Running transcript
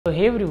So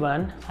hey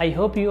everyone, I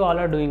hope you all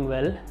are doing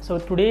well. So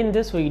today in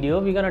this video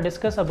we're gonna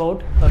discuss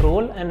about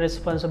role and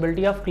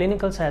responsibility of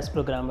clinical SaaS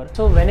programmer.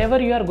 So whenever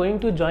you are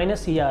going to join a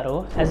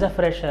CRO as a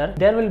fresher,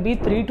 there will be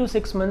 3 to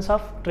 6 months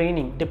of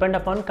training, depend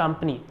upon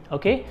company.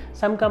 Okay,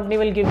 some company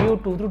will give you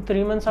 2 to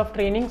 3 months of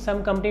training,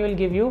 some company will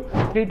give you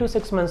 3 to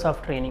 6 months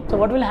of training. So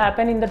what will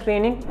happen in the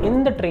training?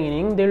 In the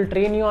training they will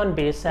train you on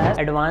base SaaS,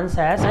 advanced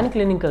SaaS and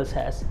clinical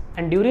SaaS.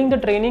 And during the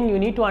training you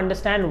need to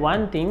understand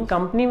one thing: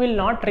 company will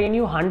not train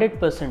you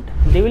 100%.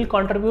 They will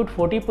contribute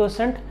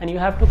 40% and you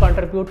have to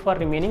contribute for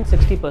remaining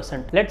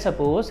 60%. Let's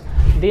suppose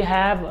they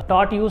have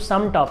taught you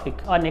some topic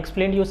and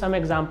explained you some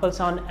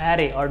examples on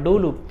array or do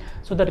loop.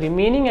 So the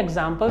remaining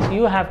examples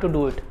you have to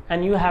do it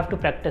and you have to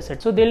practice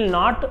it. So they'll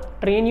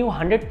not train you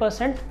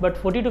 100%, but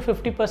 40 to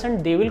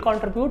 50% they will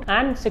contribute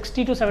and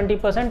 60 to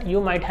 70% you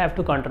might have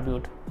to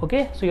contribute.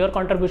 Okay, so your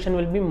contribution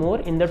will be more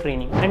in the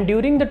training. And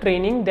during the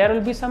training there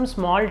will be some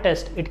small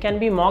test. It can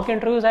be mock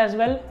interviews as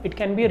well, it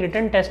can be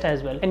written test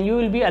as well, and you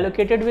will be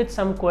allocated with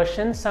some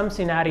questions, some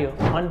scenario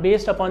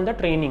based upon the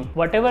training.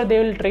 Whatever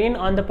they will train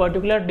on the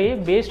particular day,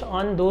 based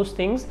on those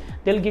things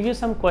they'll give you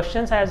some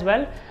questions as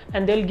well,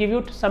 and they'll give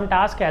you some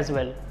task as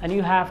well, and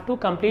you have to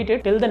complete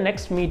it till the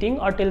next meeting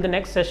or till the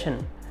next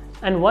session.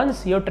 And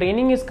once your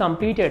training is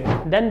completed,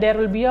 then there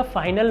will be a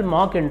final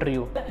mock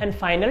interview and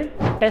final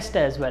test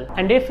as well.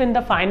 And if in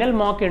the final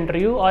mock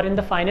interview or in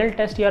the final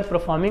test you are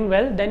performing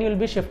well, then you will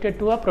be shifted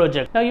to a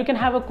project. Now you can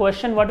have a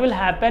question: what will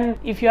happen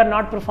if you are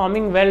not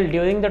performing well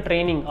during the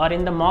training or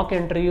in the mock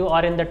interview or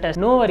in the test?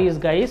 No worries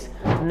guys,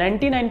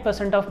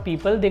 99% of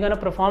people they're gonna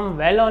perform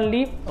well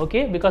only,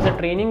 okay, because the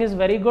training is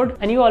very good,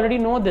 and you already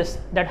know this,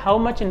 that how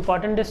much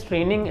important this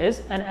training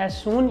is, and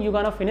as soon you're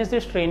gonna finish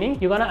this training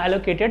you're gonna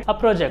allocate it a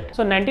project.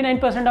 So 99%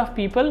 of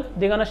people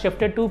they're gonna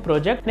shift it to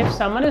project, and if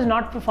someone is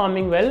not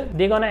performing well,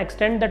 they're gonna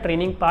extend the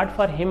training part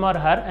for him or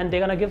her, and they're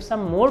gonna give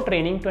some more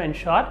training to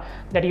ensure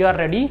that you are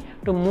ready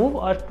to move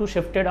or to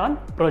shift it on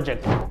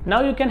project.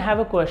 Now you can have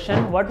a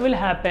question: what will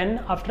happen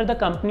after the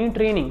company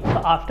training?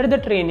 So after the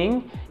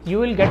training you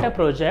will get a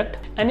project,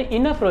 and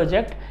in a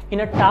project,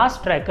 in a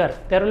task tracker,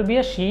 there will be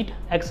a sheet,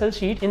 Excel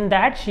sheet. In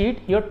that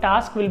sheet your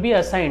task will be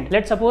assigned.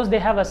 Let's suppose they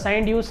have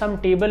assigned you some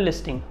table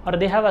listing, or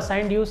they have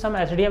assigned you some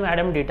SDM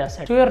Adam data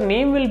set. So your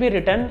name will be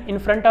written in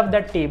front of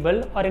that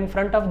table or in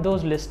front of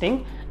those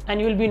listing, and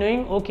you will be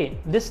knowing, okay,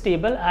 this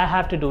table I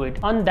have to do it.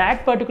 On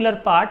that particular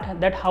part,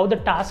 that how the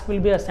task will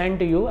be assigned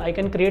to you, I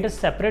can create a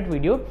separate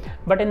video,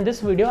 but in this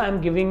video I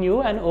am giving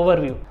you an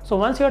overview. So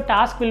once your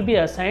task will be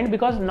assigned,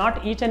 because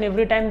not each and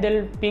every time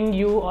they'll ping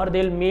you or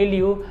they'll mail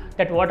you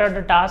that what are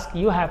the tasks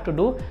you have to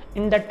do,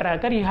 in that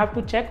tracker you have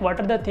to check what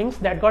are the things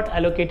that got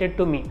allocated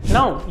to me.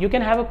 Now you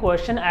can have a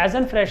question: as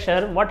a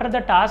fresher, what are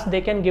the tasks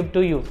they can give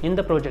to you in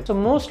the project? So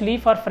mostly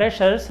for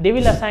freshers they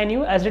will assign you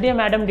SDM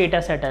Adam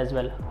data set as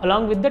well,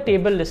 along with the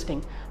table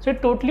listing. So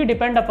it totally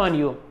depend upon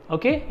you.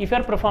 Okay, if you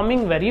are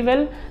performing very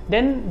well,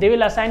 then they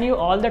will assign you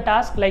all the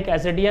tasks like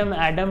SDM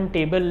Adam,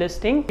 table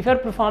listing. If you are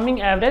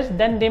performing average,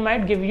 then they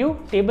might give you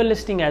table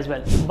listing as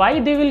well. Why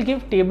they will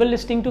give table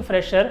listing to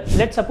fresher?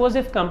 Let's suppose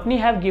if company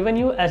have given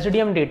you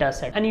SDM data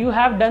set and you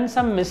have done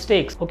some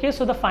mistakes, okay,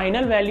 so the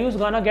final value is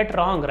gonna get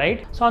wrong,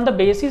 right? So on the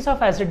basis of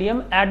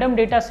SDM Adam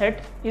data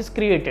set is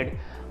created.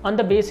 On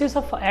the basis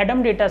of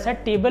Adam data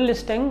set, table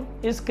listing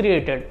is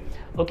created.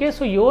 Okay,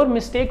 so your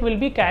mistake will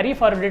be carry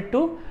forwarded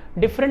to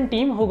different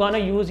team who gonna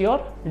use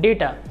your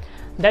data.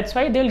 That's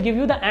why they'll give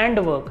you the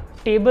AND work,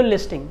 table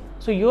listing.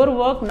 So your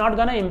work not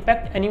gonna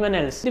impact anyone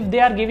else. If they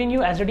are giving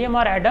you SDM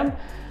or Adam,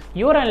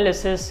 your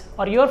analysis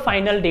or your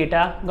final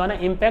data gonna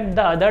impact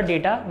the other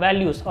data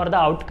values or the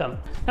outcome.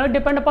 Now it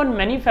depend upon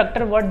many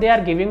factors what they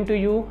are giving to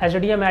you,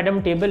 SDM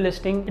Adam, table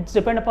listing. It's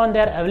depend upon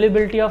their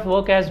availability of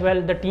work as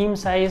well, the team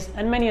size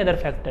and many other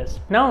factors.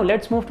 Now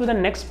let's move to the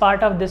next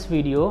part of this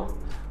video.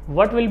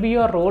 What will be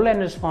your role and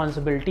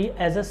responsibility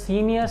as a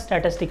senior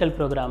statistical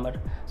programmer?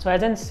 So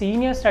as a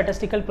senior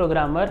statistical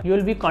programmer, you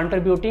will be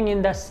contributing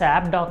in the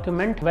SAP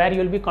document, where you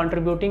will be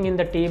contributing in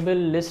the table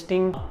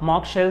listing,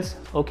 mock shells,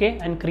 okay,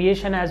 and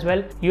creation as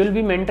well. You will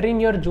be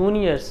mentoring your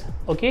juniors,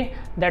 okay,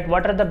 that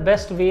what are the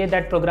best way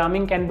that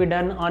programming can be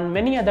done on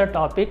many other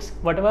topics.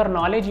 Whatever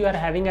knowledge you are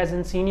having as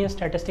a senior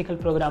statistical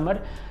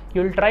programmer,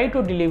 you will try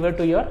to deliver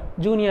to your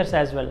juniors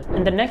as well.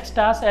 And the next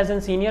task as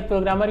a senior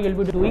programmer, you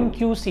will be doing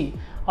QC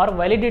or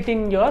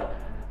validating your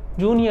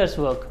juniors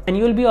work, and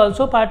you will be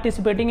also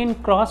participating in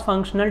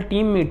cross-functional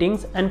team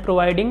meetings and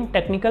providing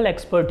technical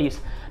expertise.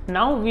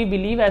 Now we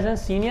believe as a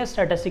senior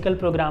statistical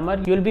programmer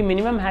you will be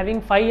minimum having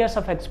 5 years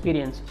of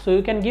experience, so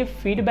you can give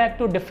feedback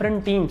to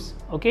different teams,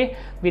 okay,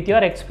 with your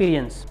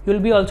experience. You will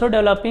be also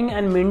developing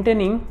and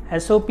maintaining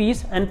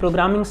SOPs and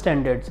programming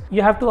standards.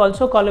 You have to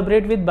also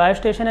collaborate with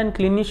biostation and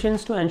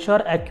clinicians to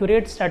ensure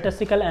accurate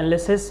statistical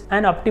analysis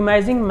and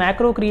optimizing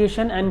macro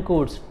creation and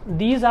codes.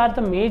 These are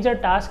the major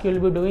tasks you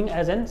will be doing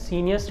as a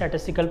senior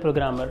statistical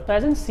programmer. So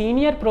as a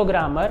senior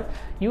programmer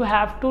you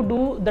have to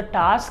do the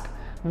task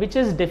which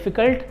is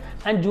difficult,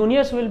 and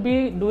juniors will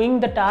be doing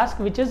the task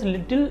which is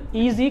little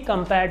easy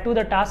compared to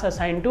the task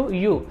assigned to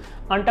you.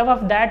 On top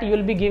of that, you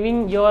will be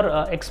giving your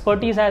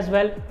expertise as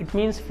well. It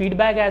means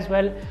feedback as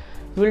well.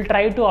 You will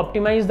try to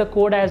optimize the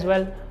code as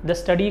well, the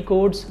study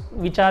codes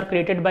which are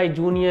created by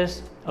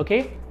juniors.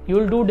 Okay, you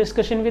will do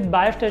discussion with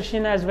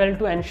biostatistician as well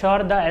to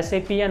ensure the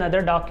SAP and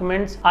other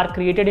documents are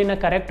created in a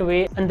correct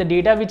way, and the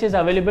data which is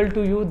available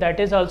to you, that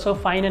is also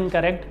fine and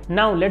correct.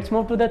 Now let's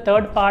move to the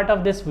third part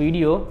of this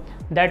video,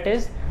 that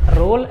is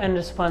role and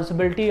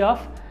responsibility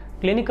of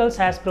clinical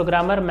SAS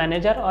programmer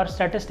manager or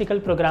statistical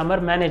programmer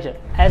manager.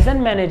 As a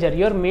manager,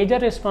 your major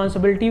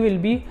responsibility will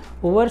be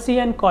oversee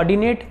and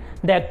coordinate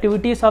the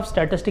activities of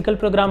statistical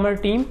programmer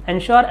team,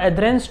 ensure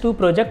adherence to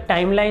project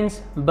timelines,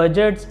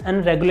 budgets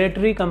and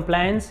regulatory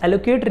compliance,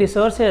 allocate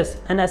resources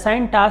and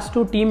assign tasks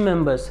to team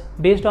members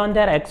based on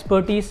their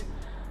expertise,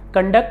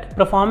 conduct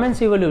performance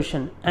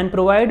evaluation and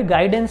provide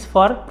guidance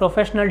for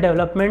professional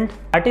development,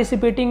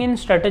 participating in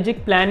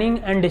strategic planning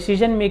and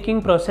decision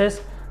making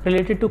process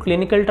related to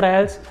clinical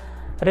trials,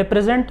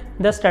 represent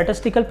the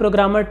statistical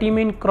programmer team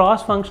in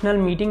cross-functional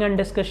meeting and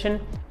discussion.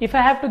 If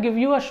I have to give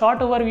you a short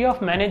overview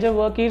of manager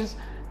work, is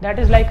that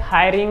is like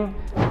hiring,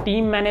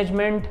 team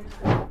management,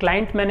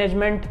 client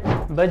management,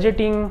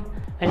 budgeting,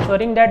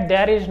 ensuring that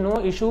there is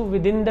no issue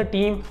within the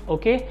team,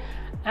 okay,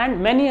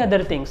 and many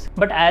other things.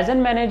 But as a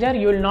manager,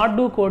 you will not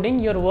do coding.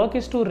 Your work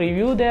is to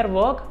review their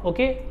work,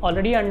 okay.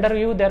 Already under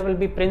you there will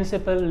be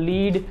principal,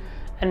 lead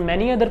and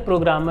many other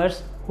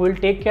programmers who will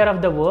take care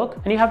of the work,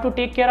 and you have to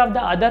take care of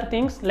the other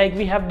things like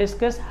we have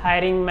discussed: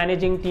 hiring,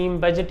 managing team,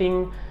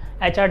 budgeting,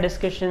 HR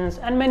discussions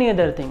and many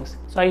other things.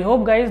 So I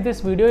hope guys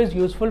this video is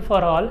useful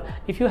for all.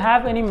 If you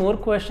have any more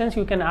questions,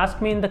 you can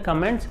ask me in the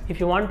comments.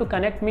 If you want to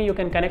connect me, you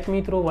can connect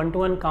me through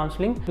one-to-one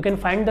counseling. You can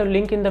find the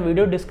link in the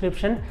video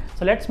description.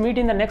 So let's meet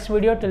in the next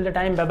video. Till the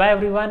time, bye bye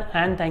everyone,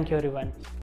 and thank you everyone.